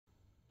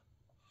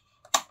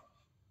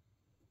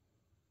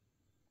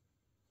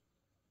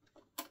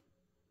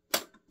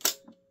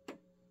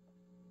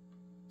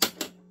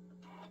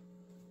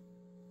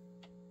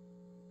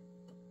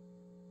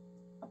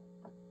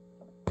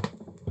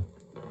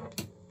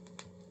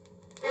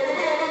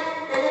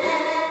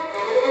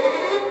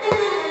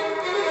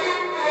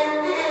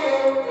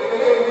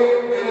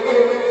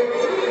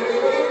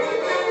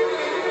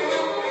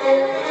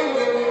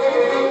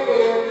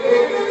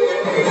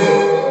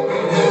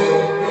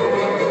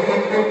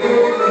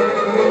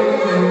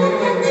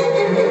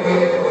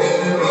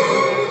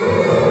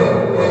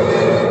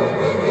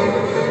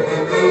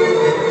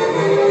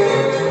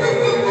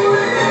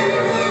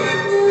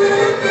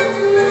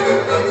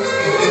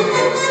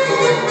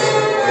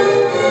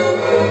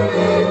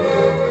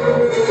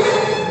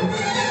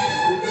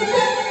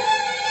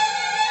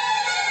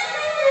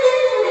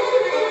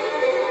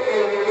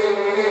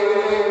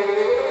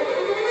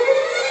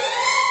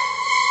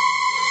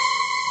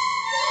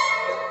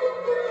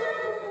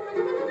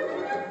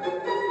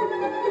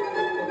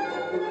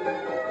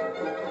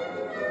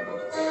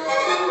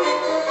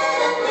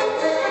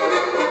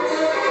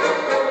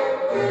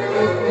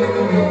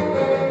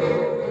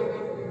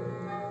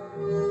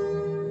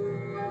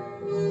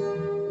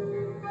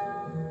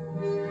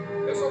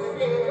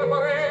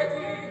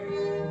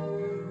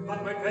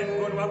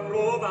la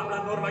prova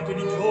a norma che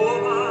di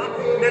giova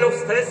nello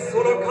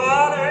stesso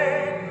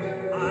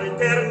locale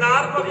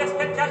alternarlo vi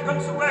aspettial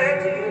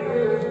consueti.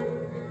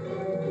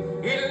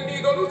 Il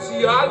nido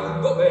Luciano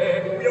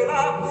dov'è? Io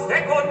là,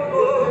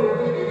 secondo.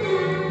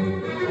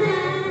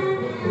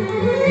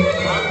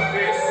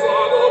 Anch'esso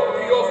a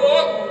doppio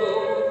fondo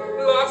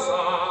la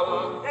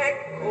sala.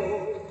 Ecco.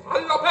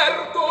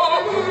 All'aperto.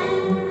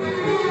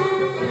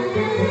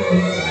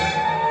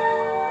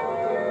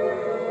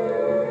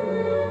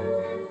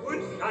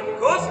 Un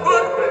fianco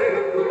scorre.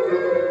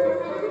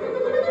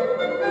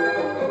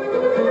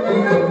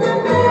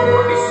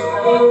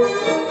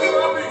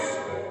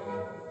 Capisco.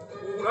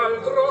 Un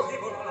altro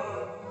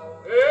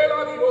e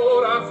la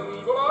dimora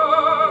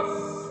frivola.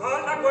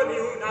 Salta come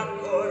una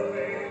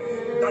torre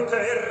da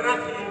terra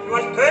fino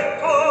al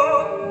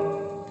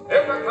tetto. È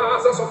una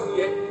casa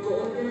soffietto.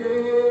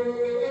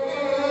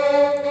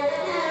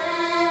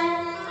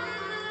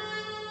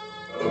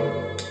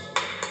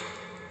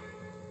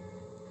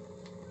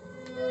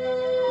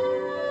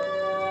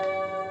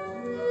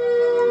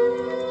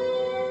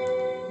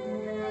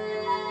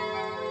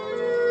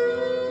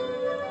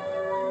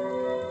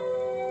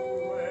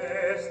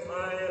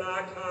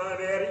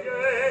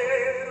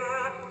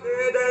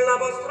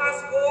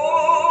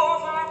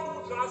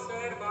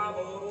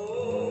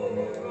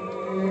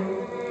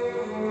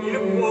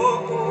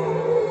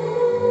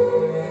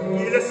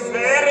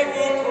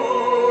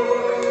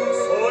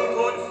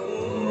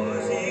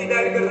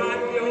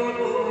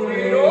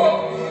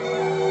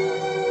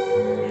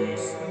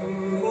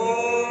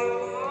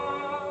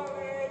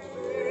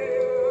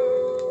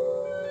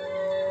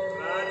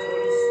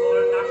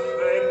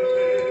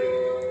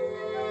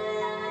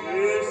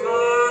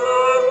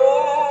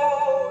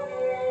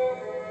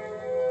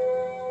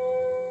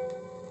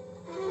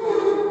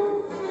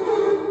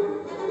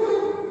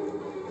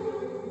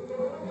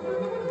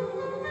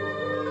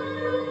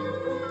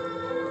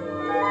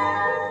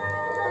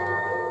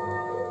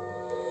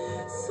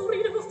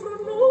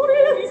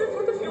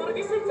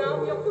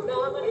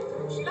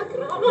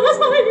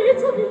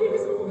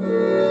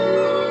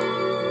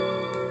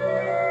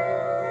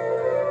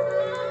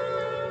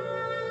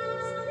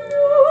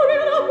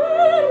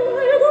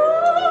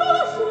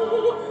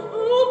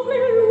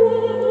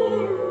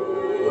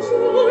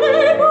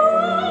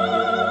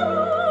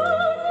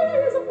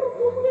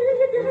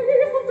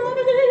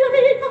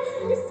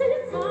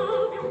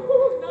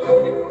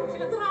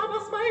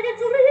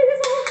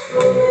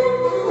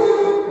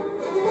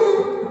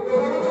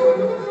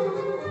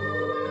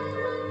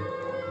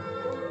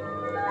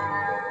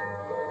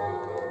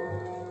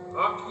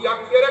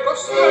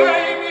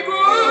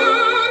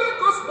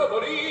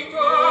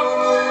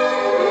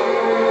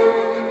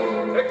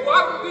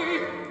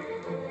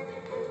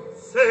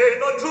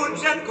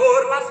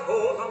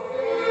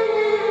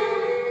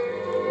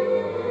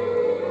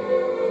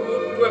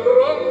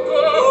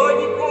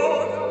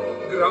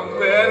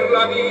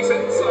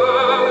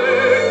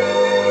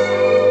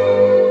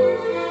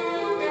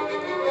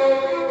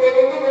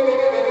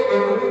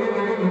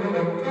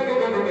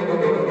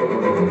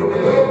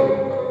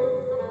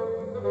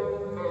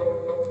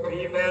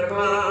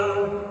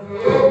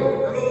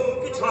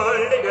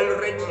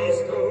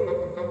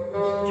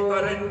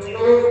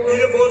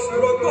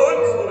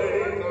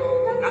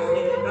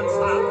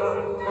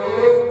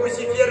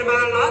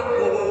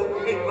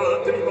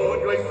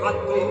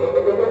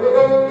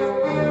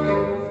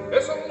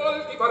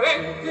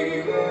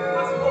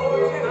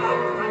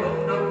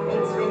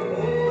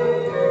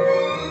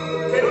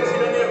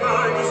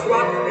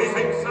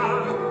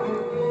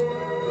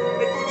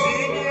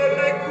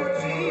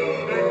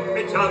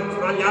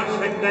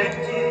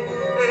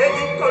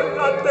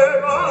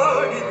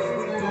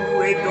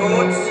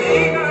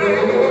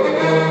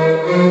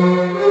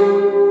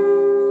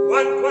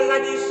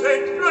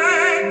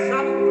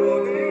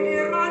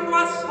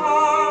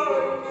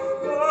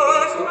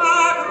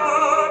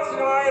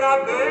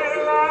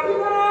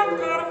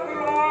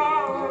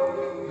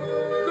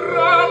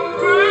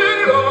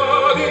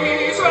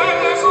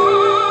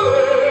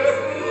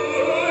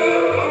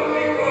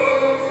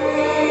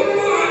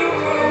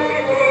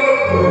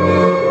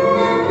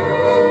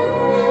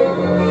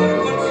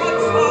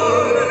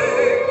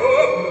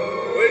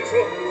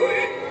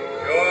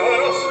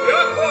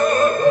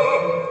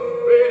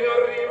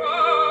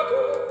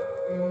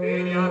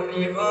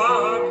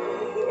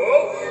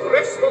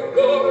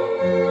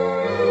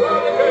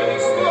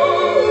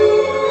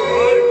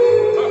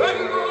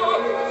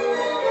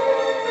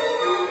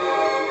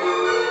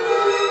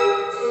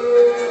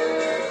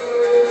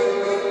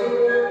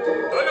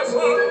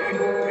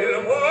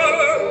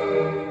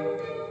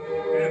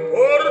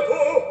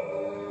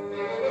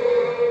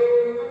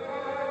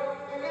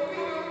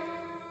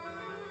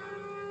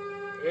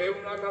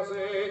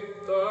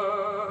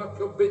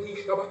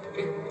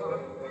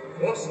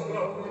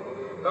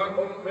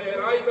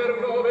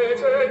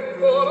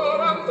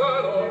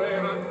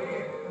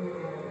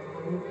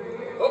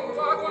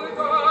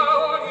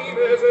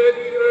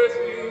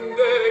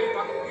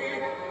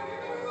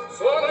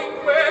 Sono in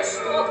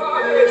questo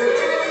paese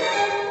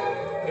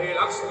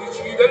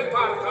elastici del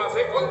parco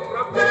case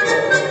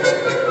contrapposte.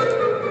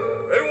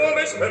 E l'uomo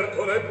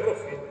esperto ne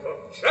profitta.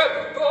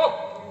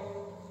 Certo.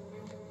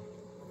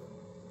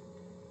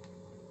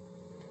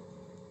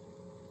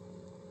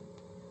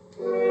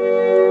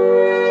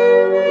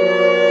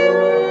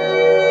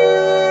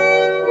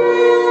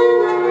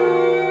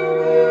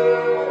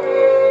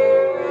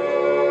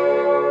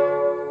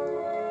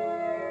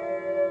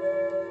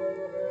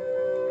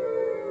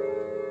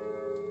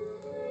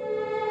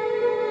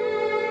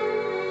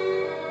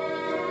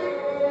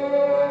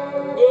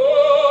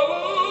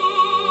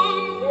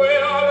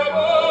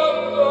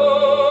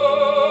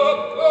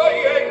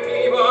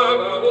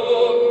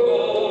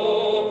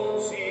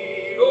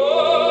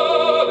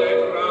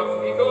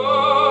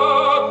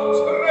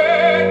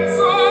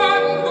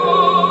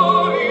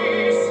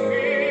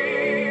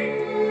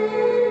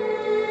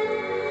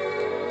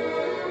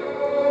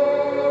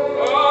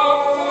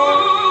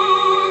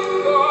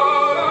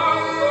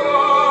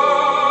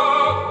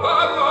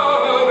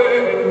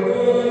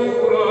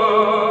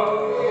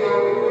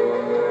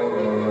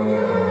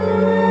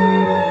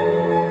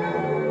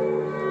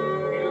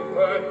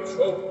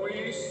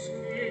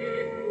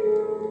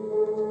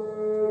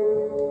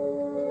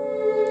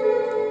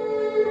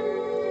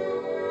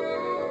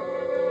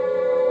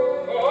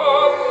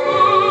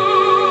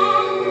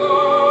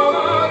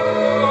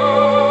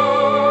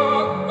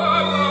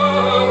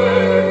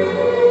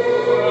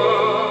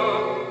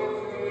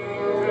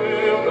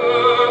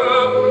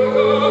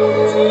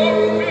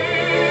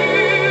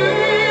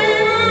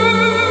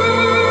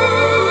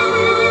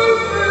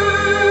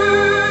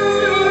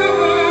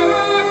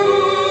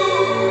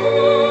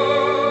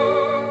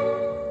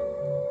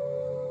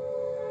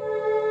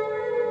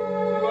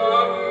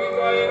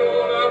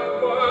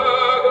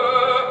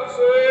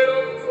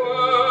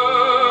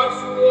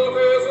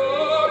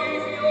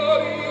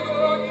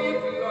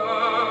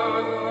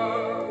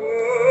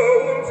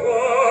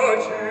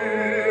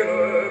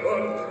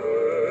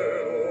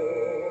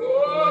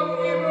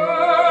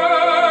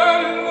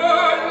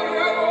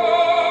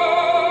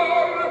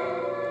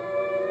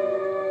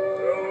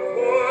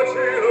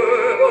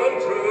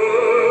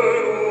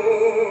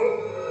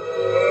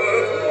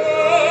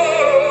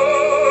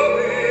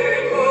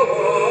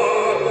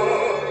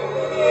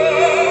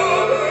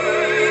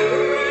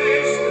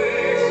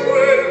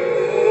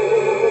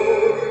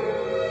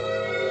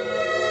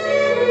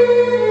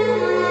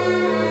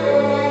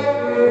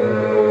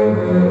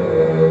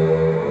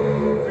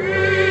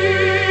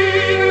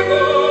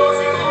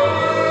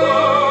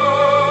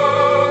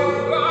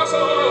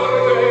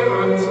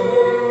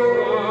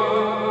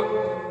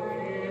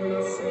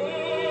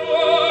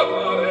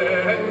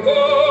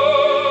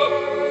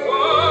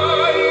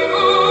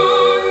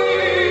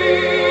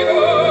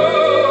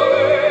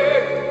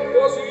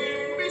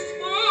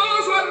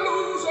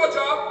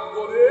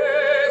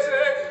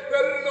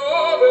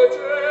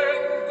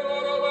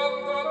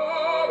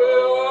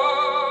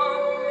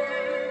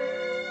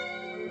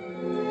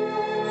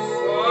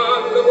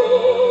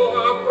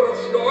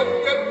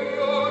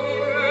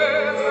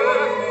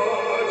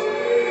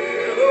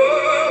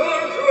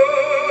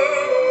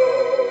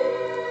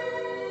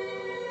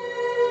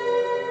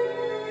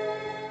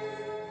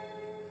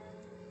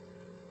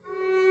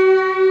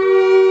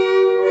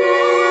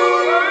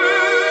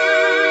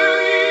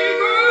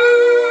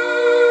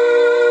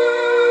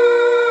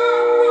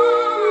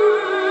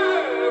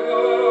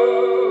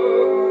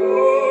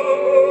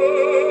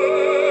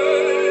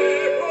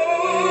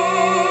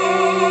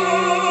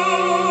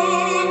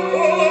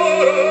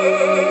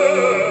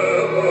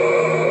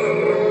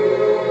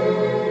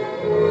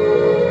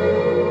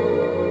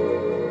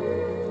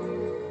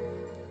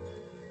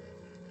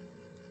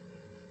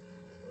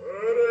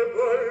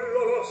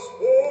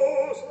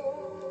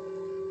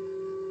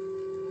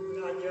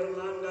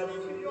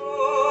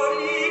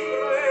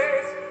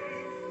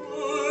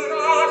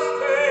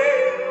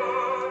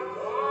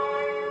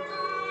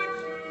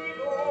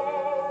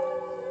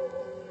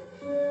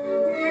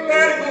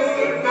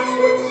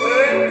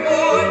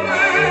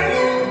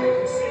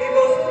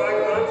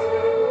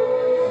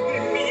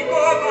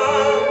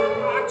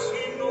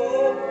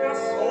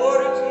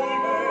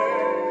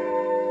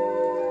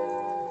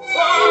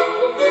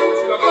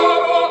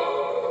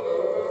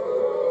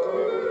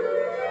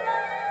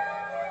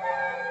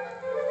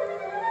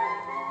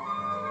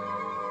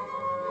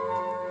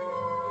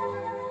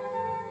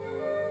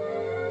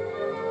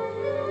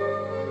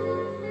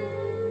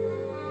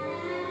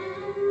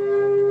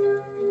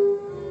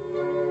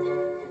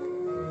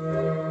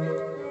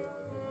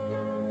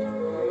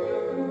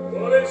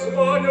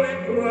 Spagna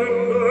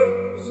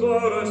riprende,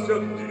 saresti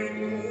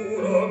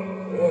addirittura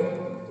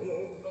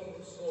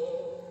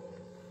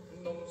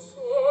non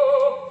so,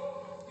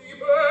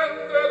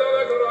 dipende dal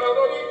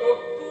grado di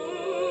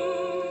cottura.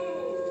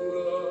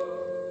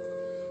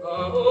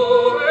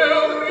 Amore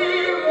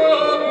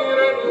orribile,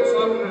 dire non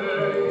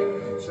saprei,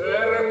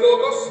 certo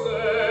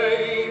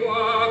costei,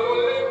 ma con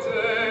le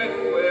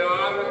ingenue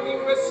armi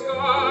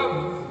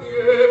pescati, e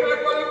per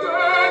quel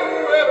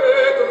tenue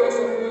vetro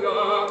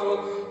soffiato,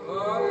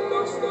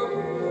 alla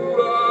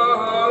statura,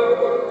 al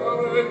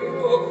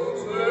portamento,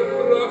 se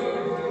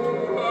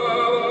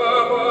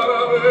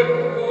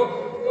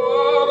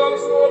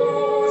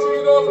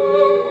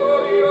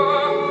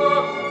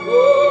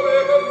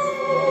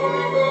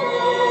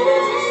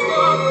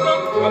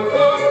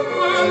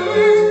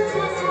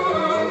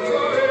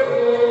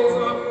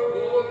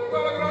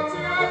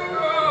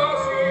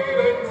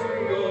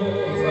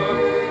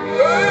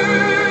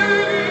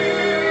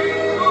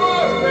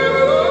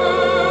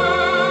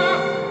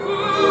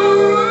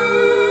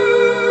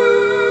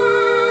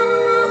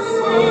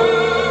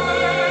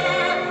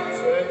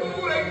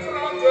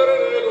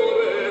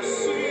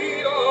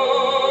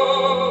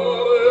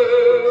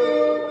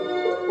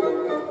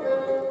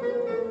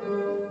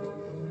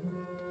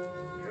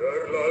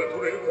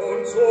Sarebbe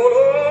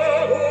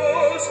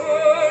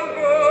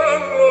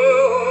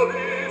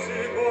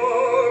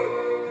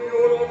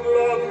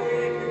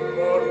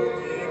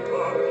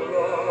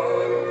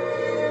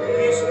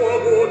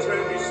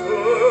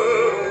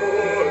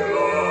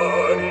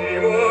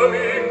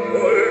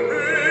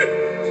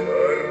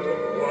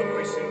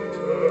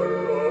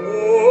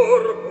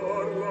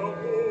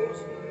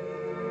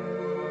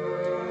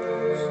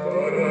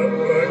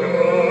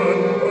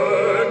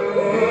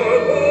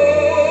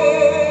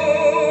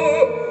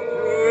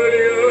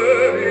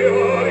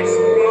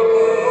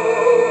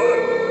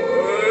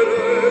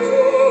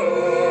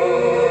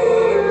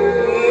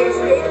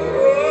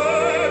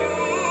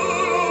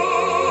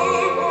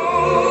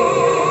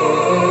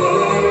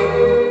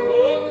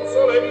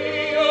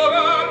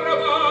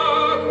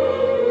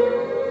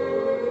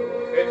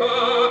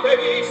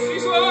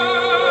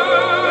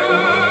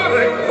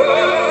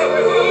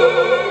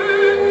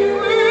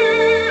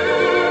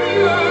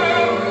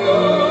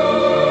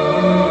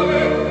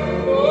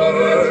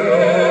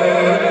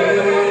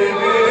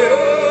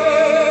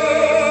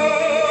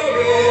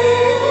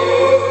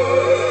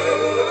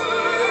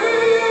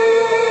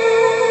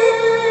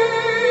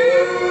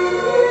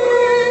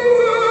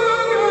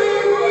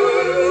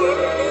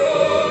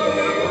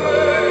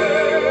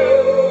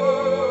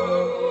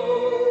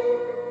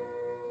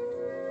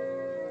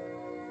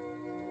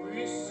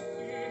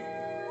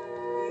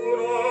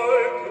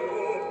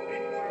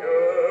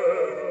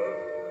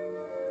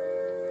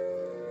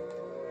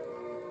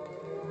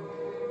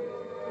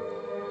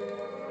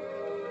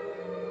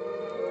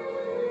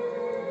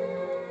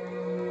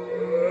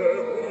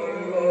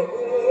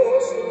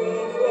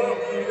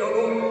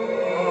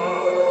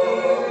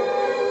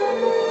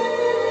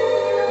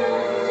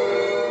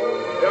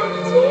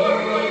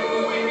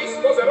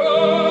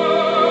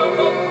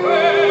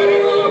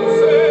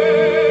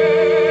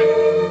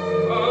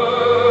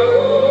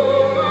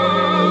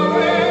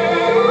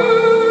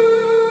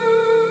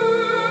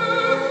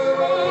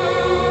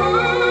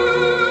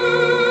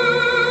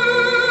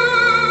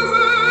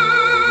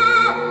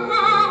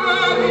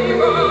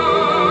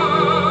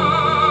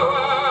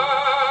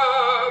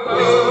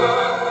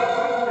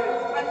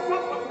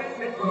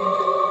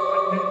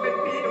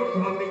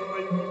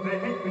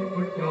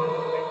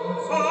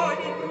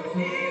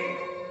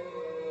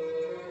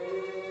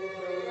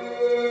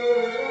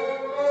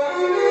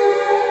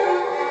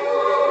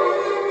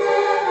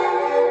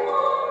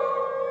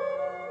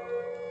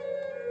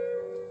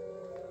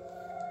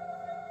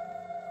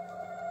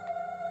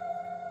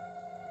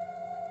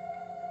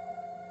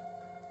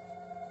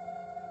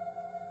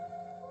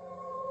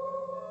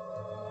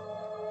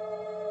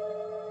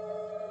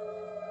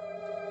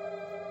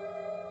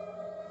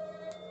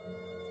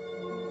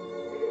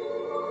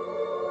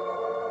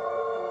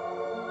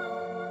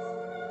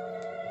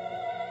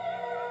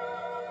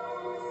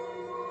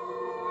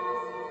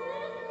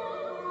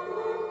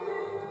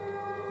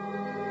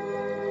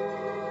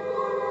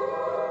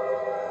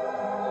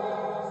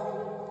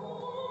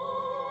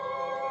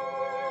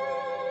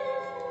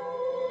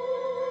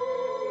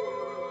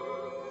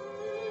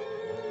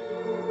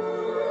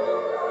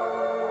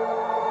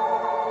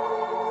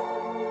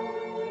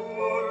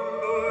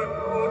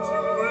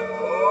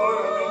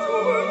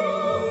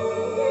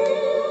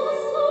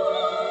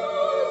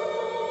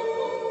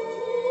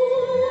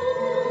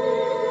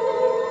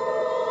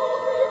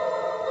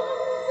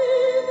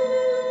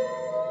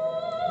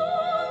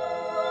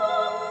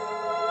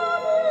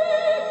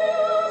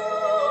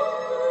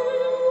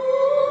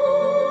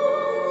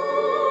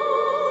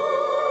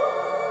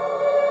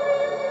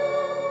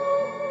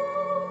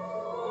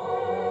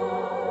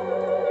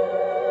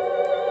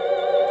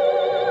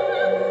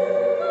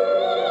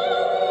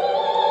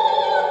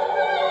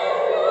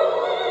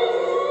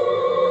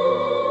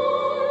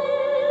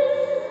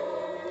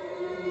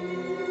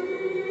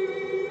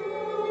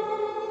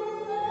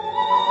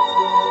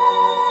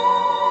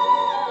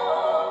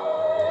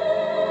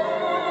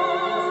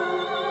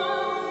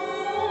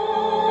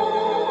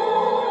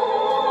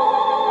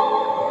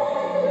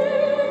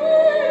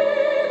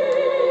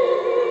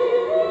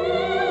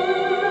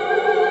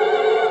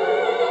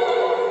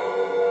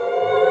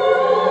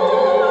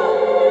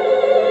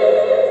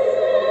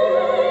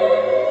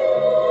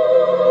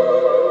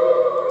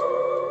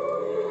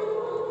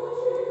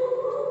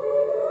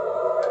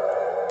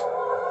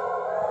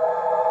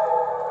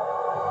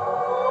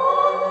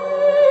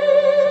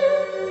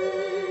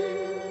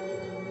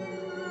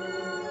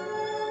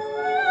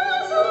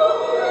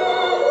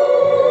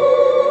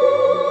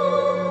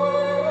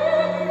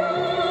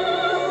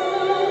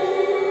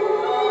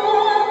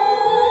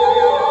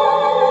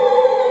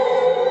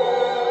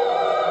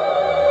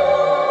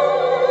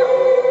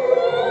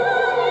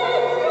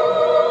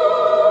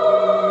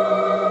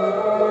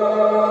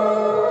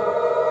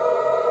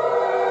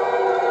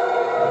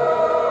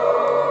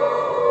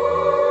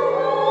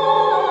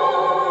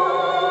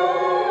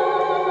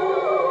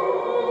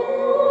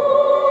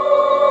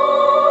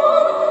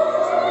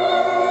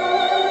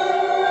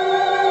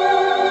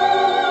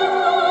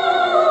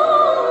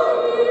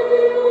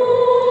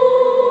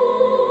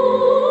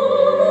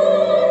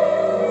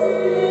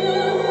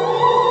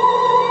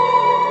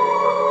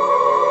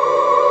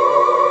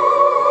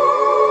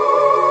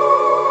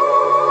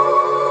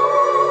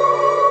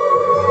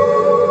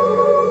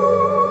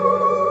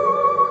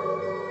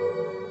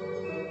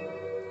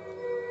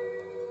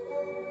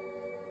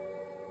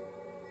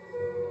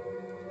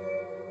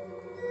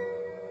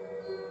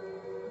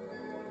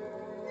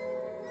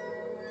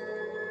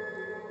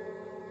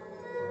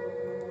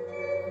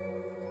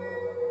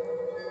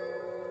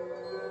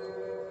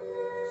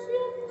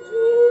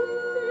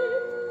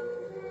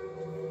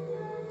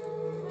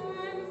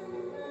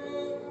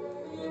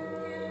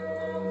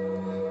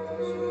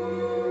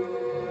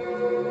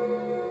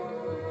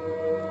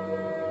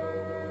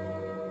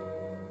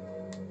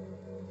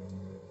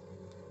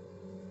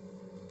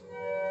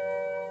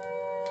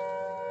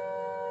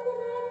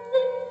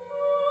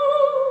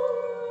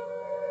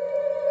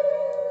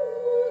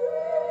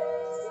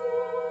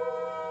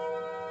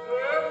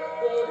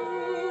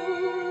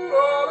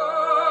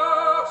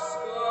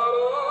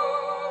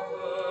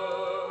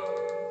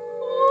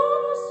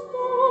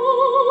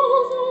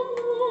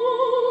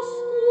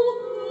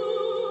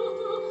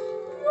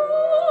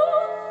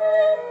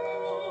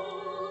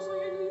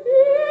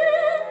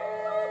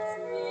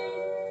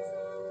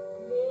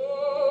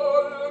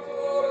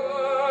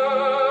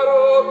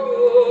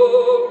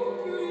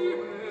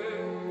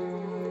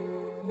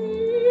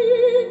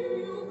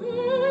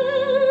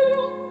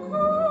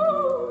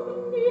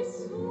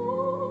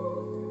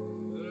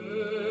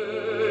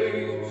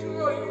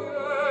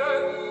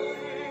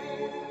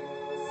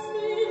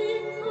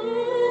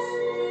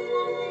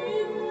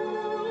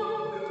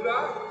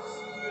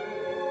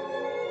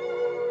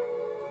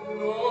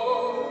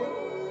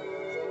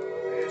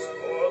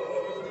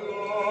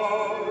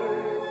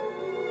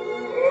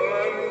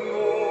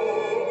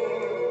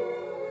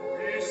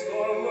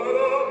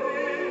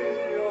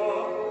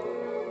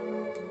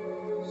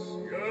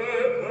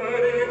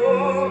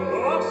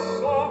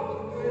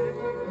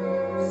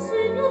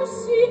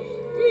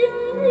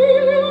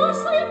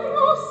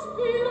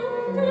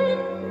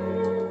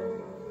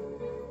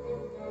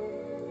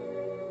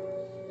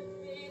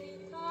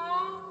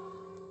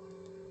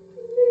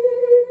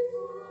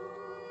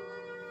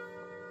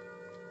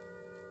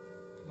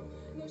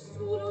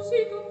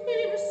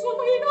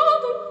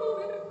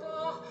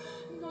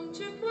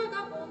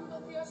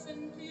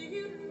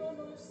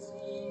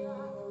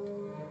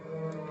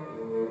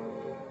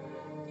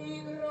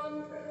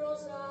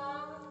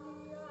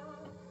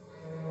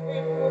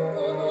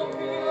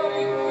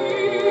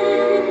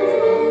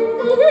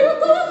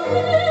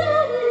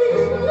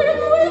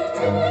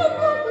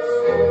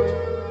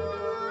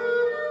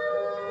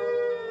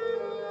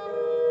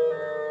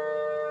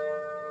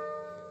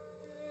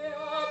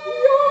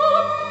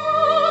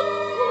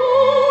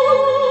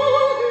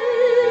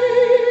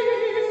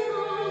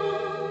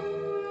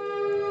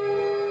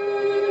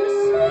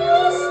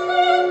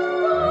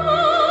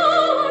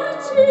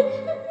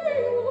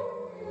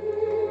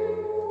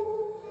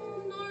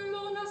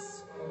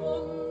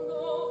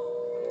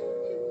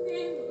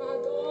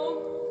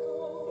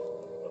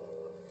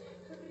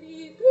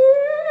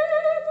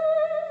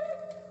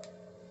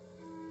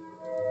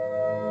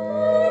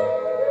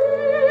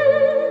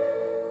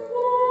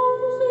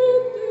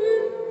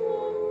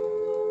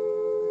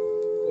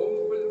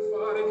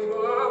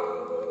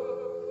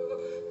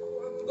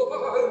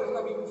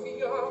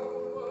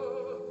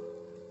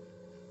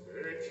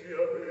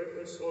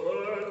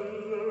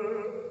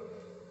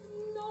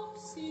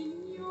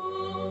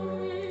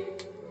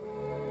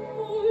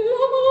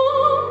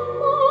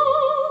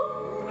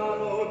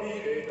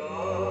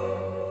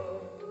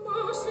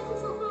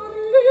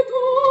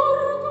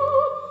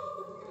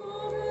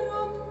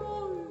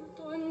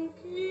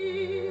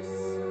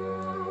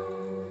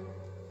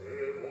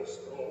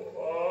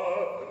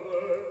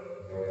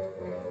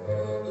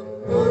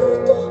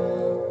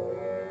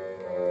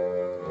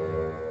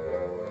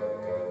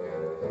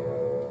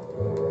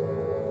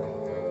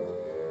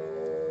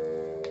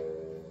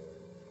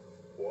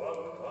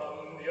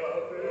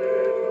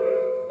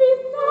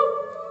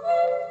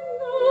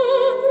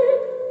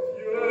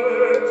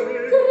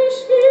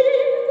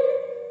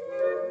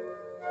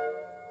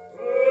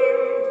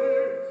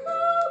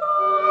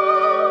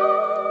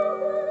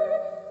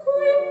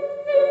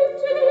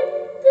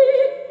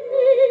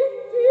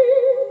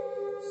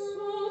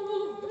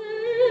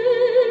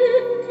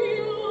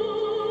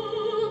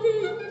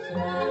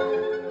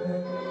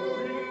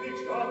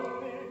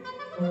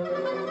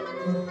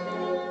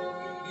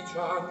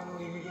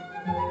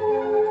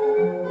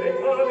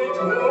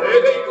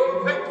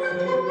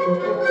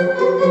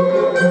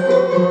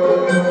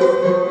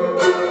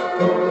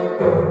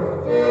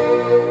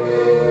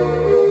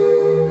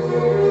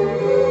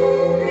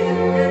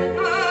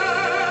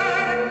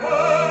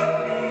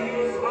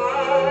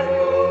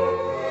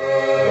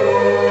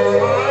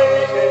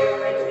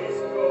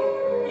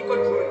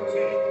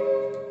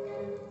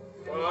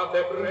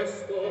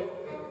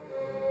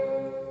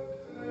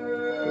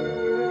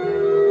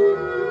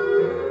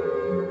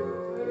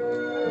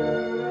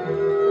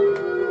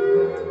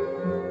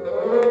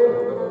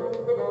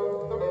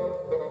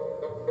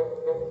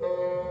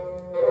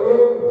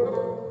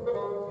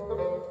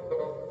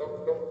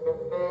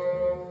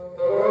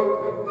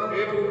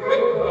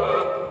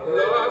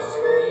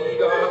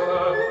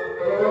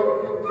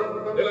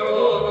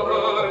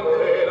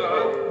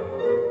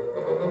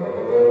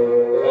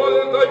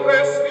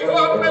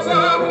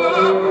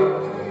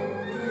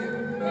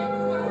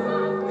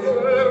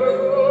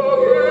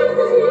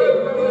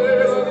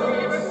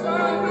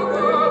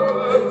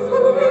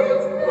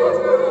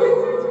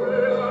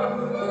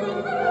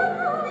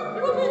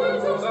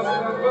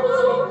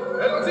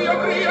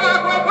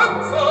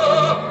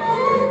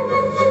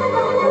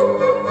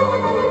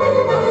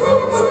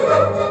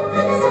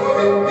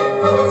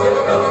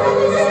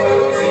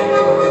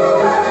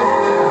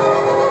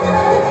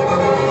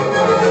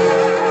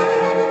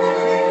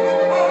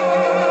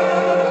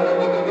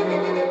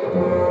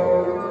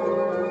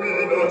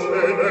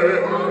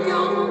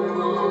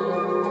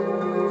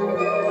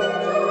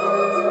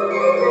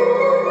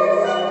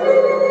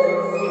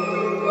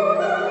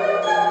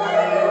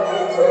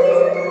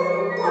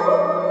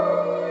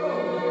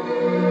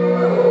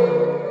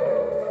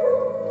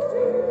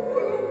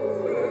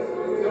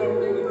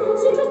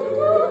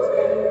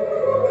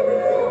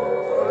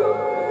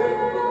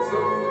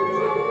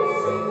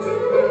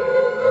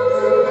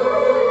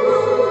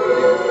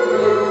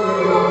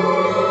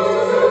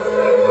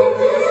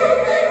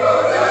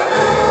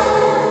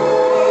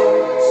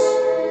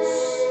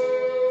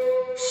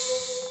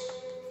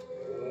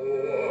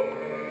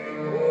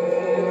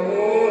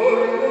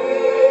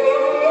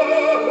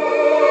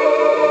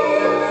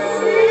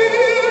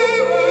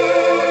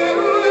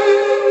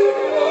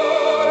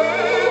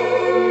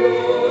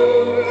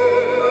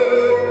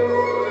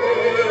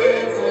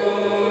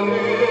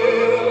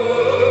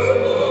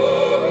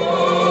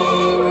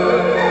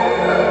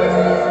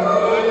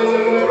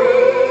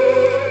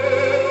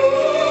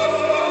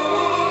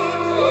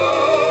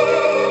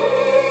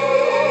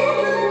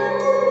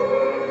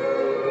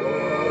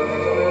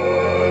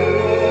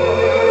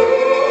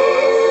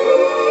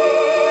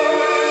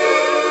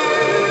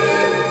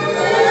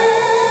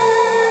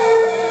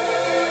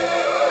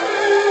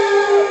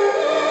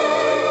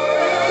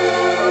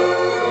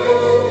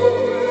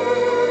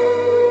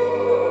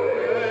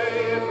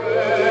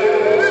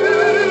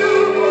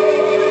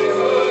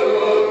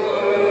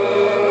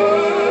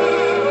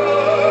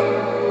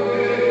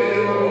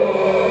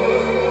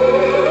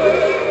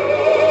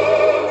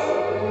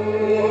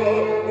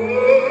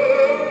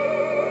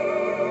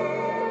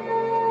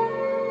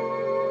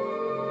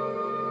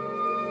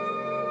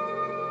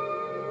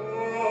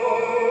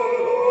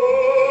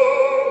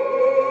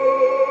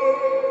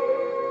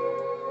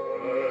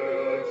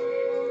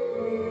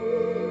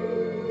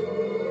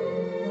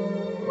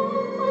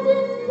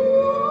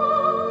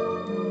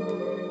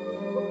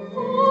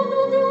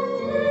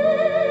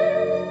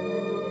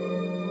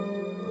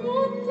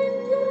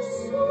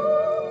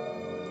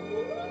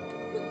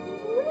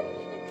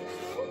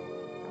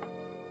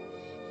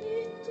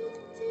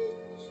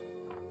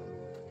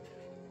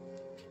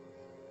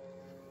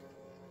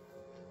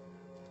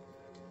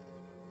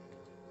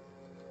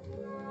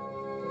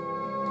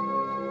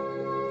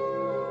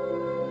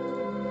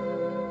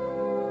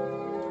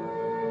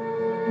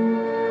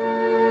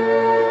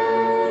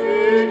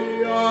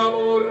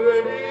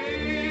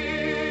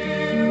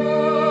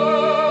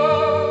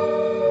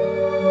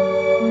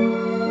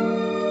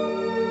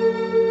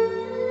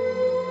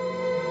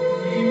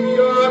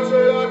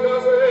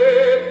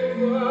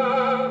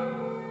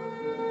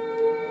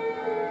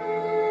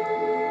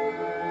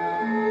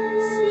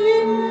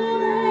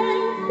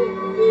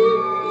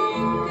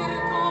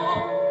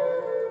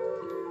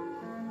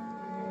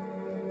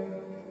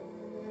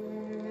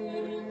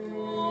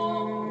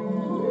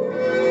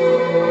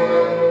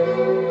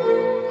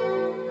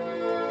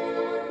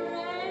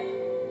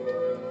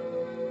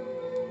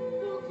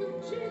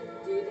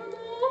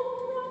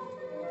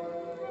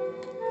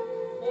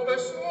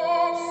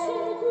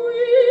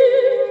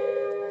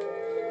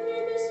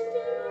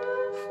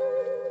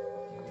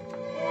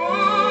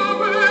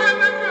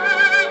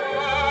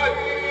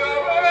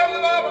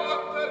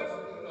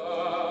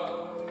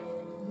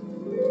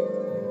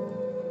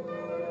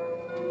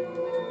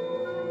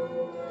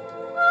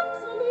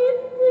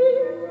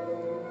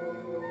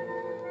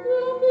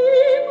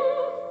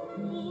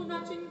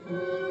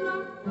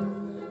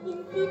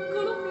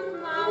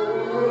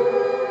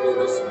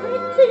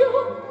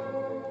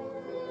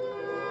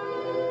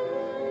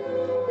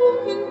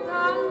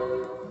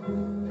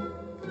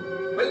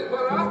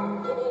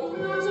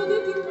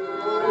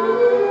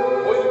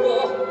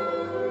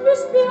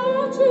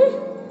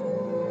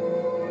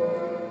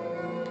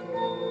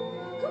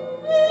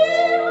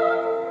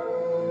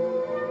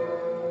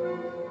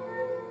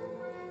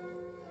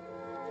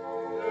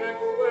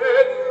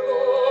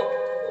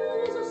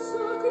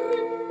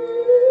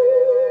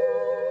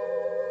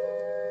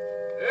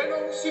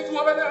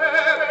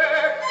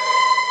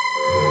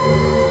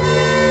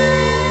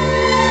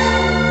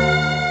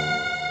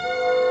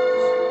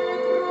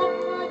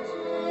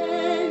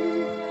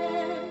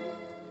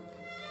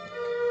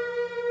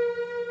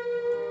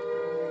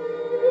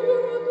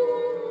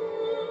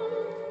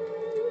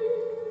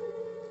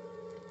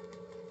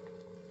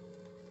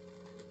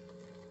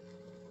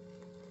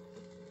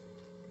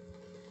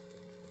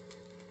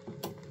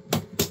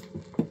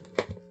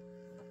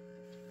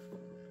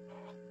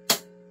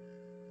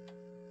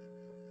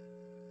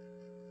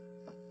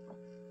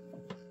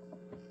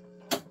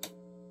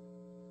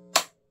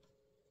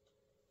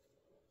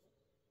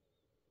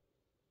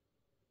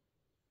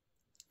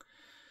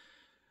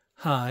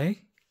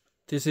Hi,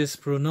 this is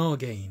Bruno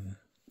again.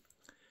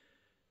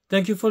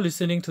 Thank you for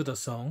listening to the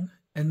song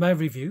and my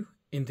review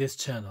in this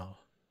channel.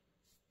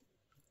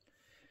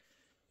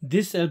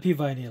 This LP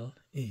vinyl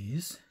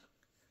is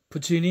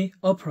Puccini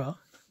Opera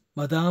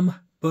Madame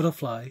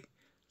Butterfly,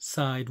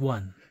 side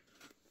 1.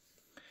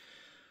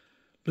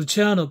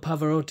 Luciano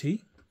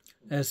Pavarotti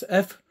as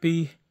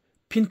F.B.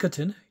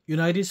 Pinkerton,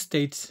 United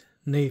States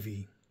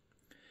Navy.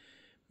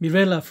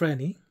 Mirella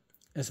Freni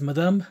as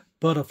Madame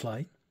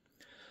Butterfly.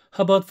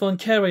 Herbert Von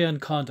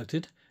Karajan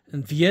conducted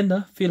and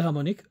Vienna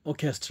Philharmonic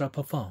Orchestra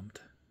performed.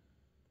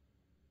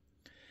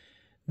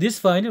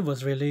 This vinyl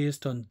was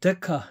released on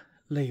Decca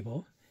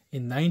label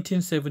in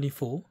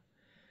 1974,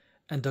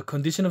 and the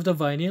condition of the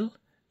vinyl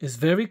is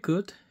very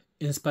good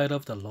in spite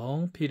of the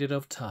long period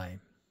of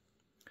time.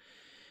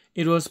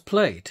 It was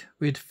played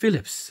with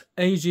Philips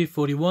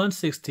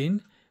AG4116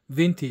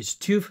 vintage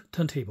tube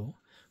turntable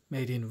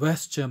made in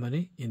West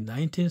Germany in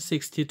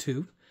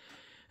 1962,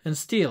 and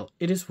still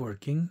it is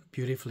working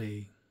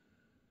beautifully.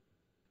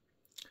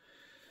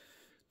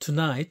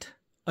 Tonight,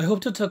 I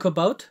hope to talk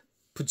about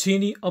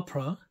Puccini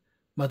Opera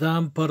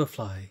Madame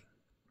Butterfly.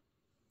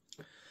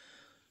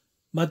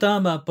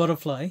 Madame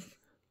Butterfly,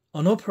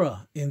 an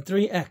opera in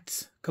 3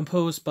 acts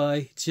composed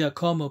by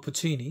Giacomo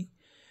Puccini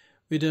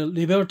with a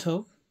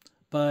libretto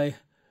by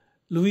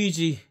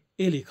Luigi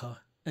Illica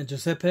and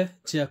Giuseppe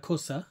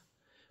Giacosa,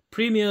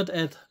 premiered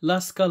at La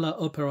Scala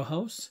Opera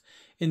House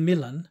in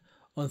Milan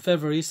on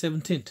February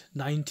 17,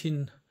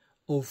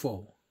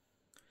 1904.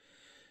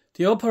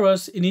 The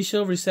opera's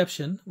initial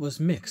reception was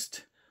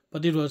mixed,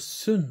 but it was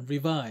soon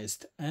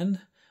revised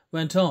and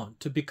went on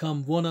to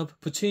become one of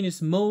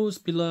Puccini's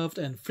most beloved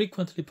and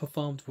frequently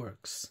performed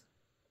works.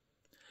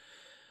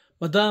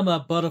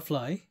 Madame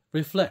Butterfly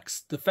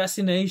reflects the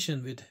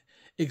fascination with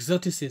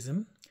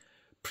exoticism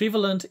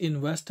prevalent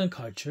in Western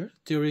culture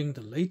during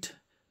the late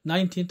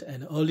 19th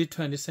and early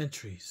 20th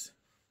centuries.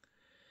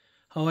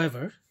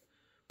 However,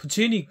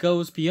 Puccini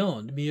goes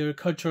beyond mere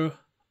cultural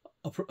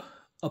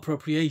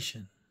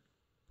appropriation.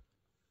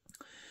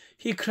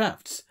 He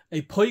crafts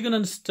a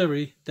poignant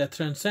story that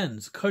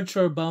transcends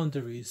cultural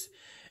boundaries,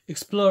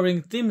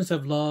 exploring themes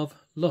of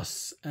love,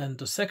 loss, and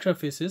the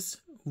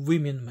sacrifices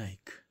women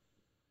make.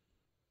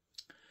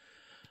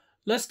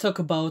 Let's talk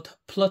about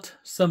plot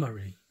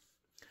summary.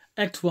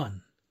 Act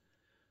 1.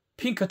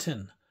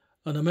 Pinkerton,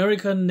 an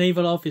American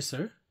naval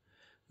officer,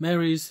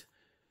 marries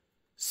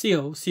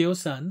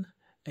Seo-san,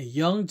 a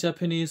young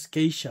Japanese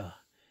geisha,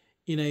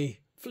 in a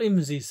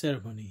flimsy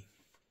ceremony.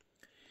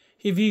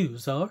 He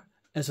views her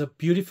as a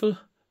beautiful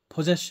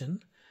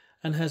possession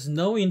and has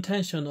no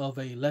intention of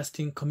a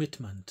lasting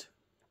commitment.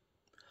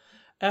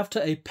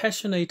 After a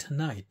passionate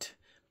night,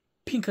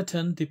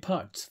 Pinkerton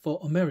departs for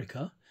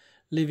America,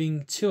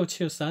 leaving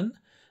Chio-san,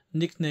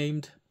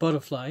 nicknamed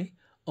Butterfly,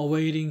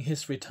 awaiting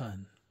his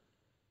return.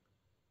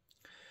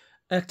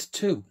 Act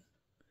 2.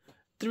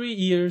 3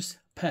 years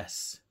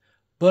pass.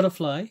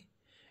 Butterfly,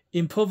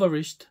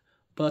 impoverished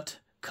but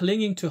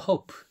clinging to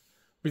hope,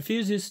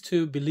 refuses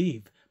to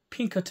believe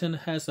Pinkerton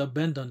has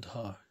abandoned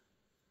her.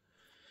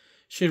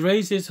 She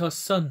raises her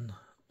son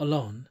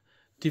alone,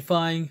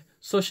 defying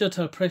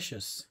societal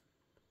pressures.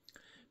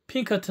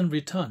 Pinkerton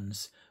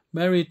returns,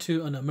 married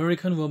to an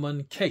American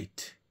woman,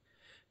 Kate.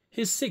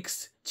 He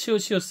seeks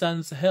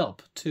Chio-san's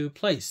help to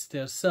place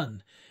their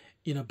son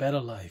in a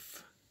better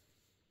life.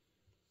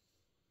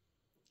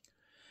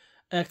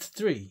 Act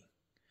 3.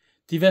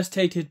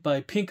 Devastated by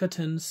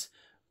Pinkerton's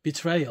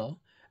betrayal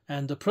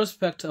and the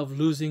prospect of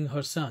losing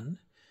her son,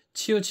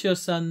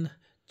 Chio-san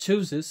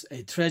chooses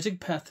a tragic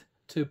path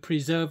to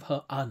preserve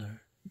her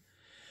honor.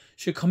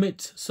 She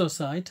commits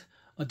suicide,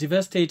 a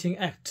devastating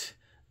act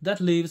that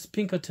leaves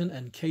Pinkerton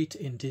and Kate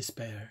in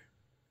despair.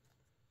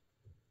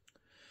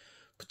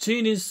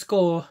 Puccini's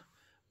score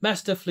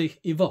masterfully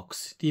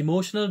evokes the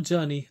emotional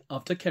journey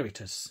of the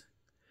characters.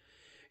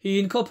 He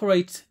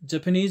incorporates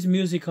Japanese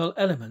musical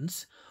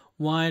elements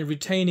while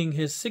retaining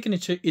his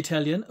signature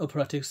Italian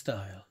operatic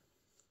style.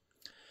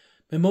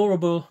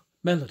 Memorable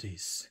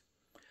melodies.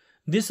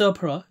 This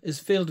opera is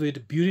filled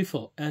with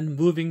beautiful and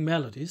moving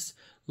melodies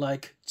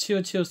like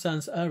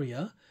Chio-Chio-san's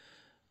aria,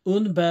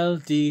 Un bel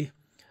di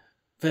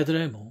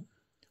vedremo,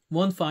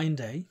 One Fine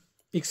Day,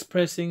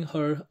 expressing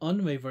her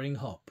unwavering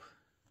hope.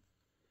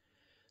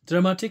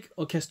 Dramatic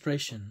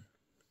orchestration.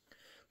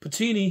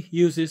 Puccini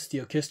uses the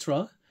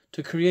orchestra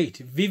to create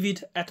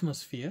vivid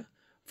atmosphere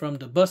from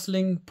the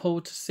bustling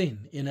port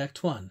scene in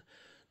Act 1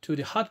 to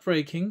the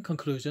heartbreaking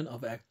conclusion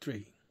of Act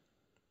 3.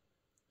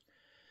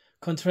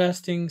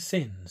 Contrasting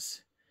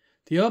scenes.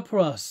 The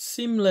opera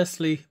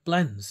seamlessly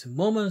blends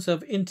moments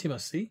of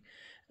intimacy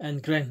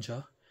and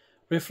grandeur,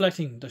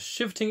 reflecting the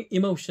shifting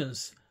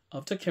emotions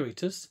of the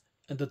characters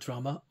and the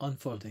drama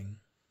unfolding.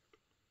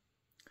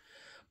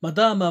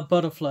 Madame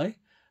Butterfly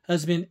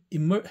has been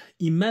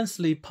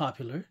immensely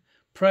popular,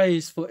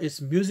 praised for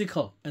its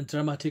musical and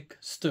dramatic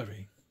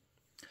story.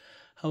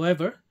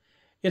 However,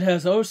 it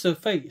has also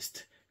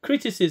faced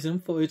criticism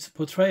for its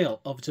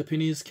portrayal of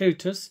Japanese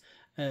characters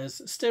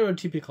as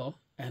stereotypical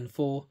and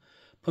for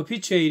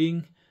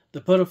perpetuating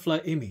the butterfly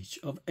image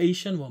of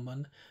Asian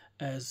woman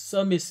as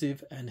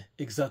submissive and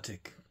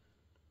exotic.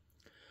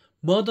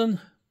 Modern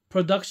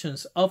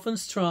productions often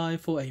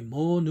strive for a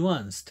more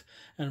nuanced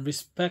and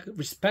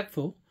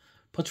respectful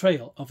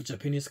portrayal of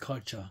Japanese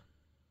culture.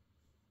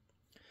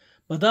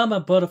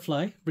 Madame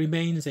Butterfly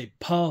remains a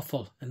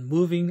powerful and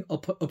moving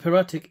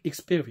operatic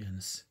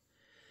experience.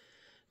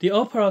 The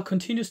opera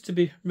continues to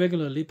be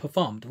regularly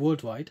performed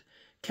worldwide,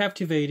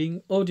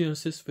 captivating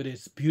audiences with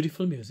its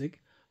beautiful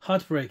music,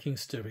 heartbreaking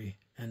story,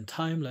 and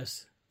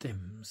timeless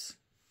themes.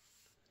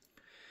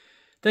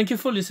 Thank you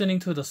for listening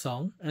to the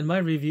song and my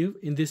review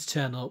in this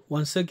channel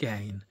once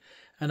again,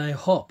 and I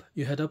hope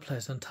you had a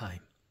pleasant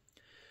time.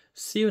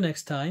 See you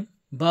next time.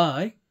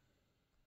 Bye!